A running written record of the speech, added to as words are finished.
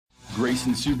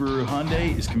Grayson Subaru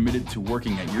Hyundai is committed to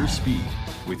working at your speed,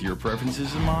 with your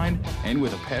preferences in mind, and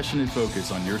with a passionate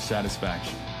focus on your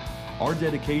satisfaction. Our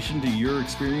dedication to your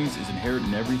experience is inherent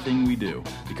in everything we do,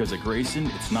 because at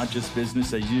Grayson, it's not just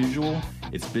business as usual,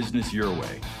 it's business your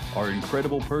way. Our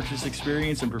incredible purchase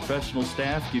experience and professional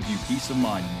staff give you peace of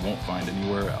mind you won't find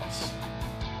anywhere else.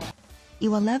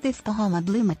 You will love this Bahama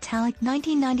Blue Metallic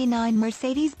 1999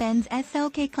 Mercedes-Benz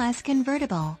SLK-Class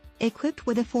convertible, equipped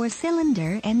with a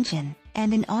 4-cylinder engine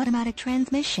and an automatic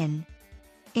transmission.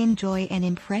 Enjoy an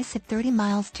impressive 30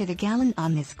 miles to the gallon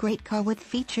on this great car with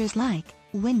features like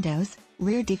windows,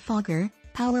 rear defogger,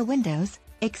 power windows,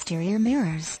 exterior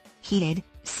mirrors, heated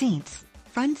seats,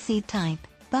 front seat type,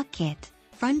 bucket,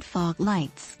 front fog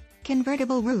lights,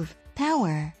 convertible roof,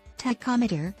 power,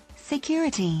 tachometer,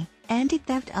 security,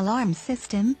 anti-theft alarm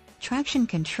system, traction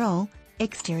control,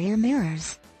 exterior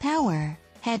mirrors, power,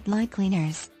 headlight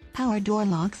cleaners, power door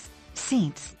locks,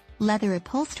 seats, leather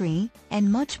upholstery,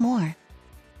 and much more.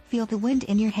 Feel the wind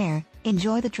in your hair,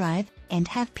 enjoy the drive, and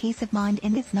have peace of mind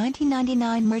in this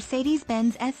 1999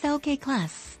 Mercedes-Benz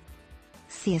SLK-Class.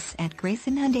 See us at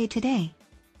Grayson Hyundai today.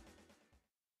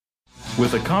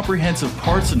 With a comprehensive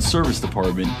parts and service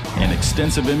department, an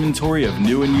extensive inventory of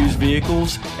new and used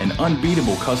vehicles, and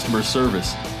unbeatable customer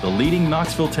service, the leading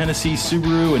Knoxville, Tennessee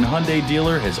Subaru and Hyundai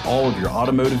dealer has all of your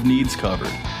automotive needs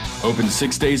covered. Open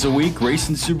 6 days a week,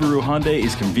 Grayson Subaru Hyundai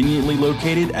is conveniently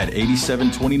located at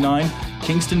 8729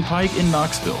 Kingston Pike in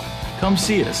Knoxville. Come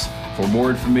see us. For more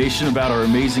information about our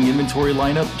amazing inventory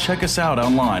lineup, check us out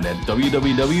online at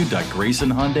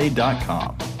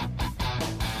www.graysonhyundai.com.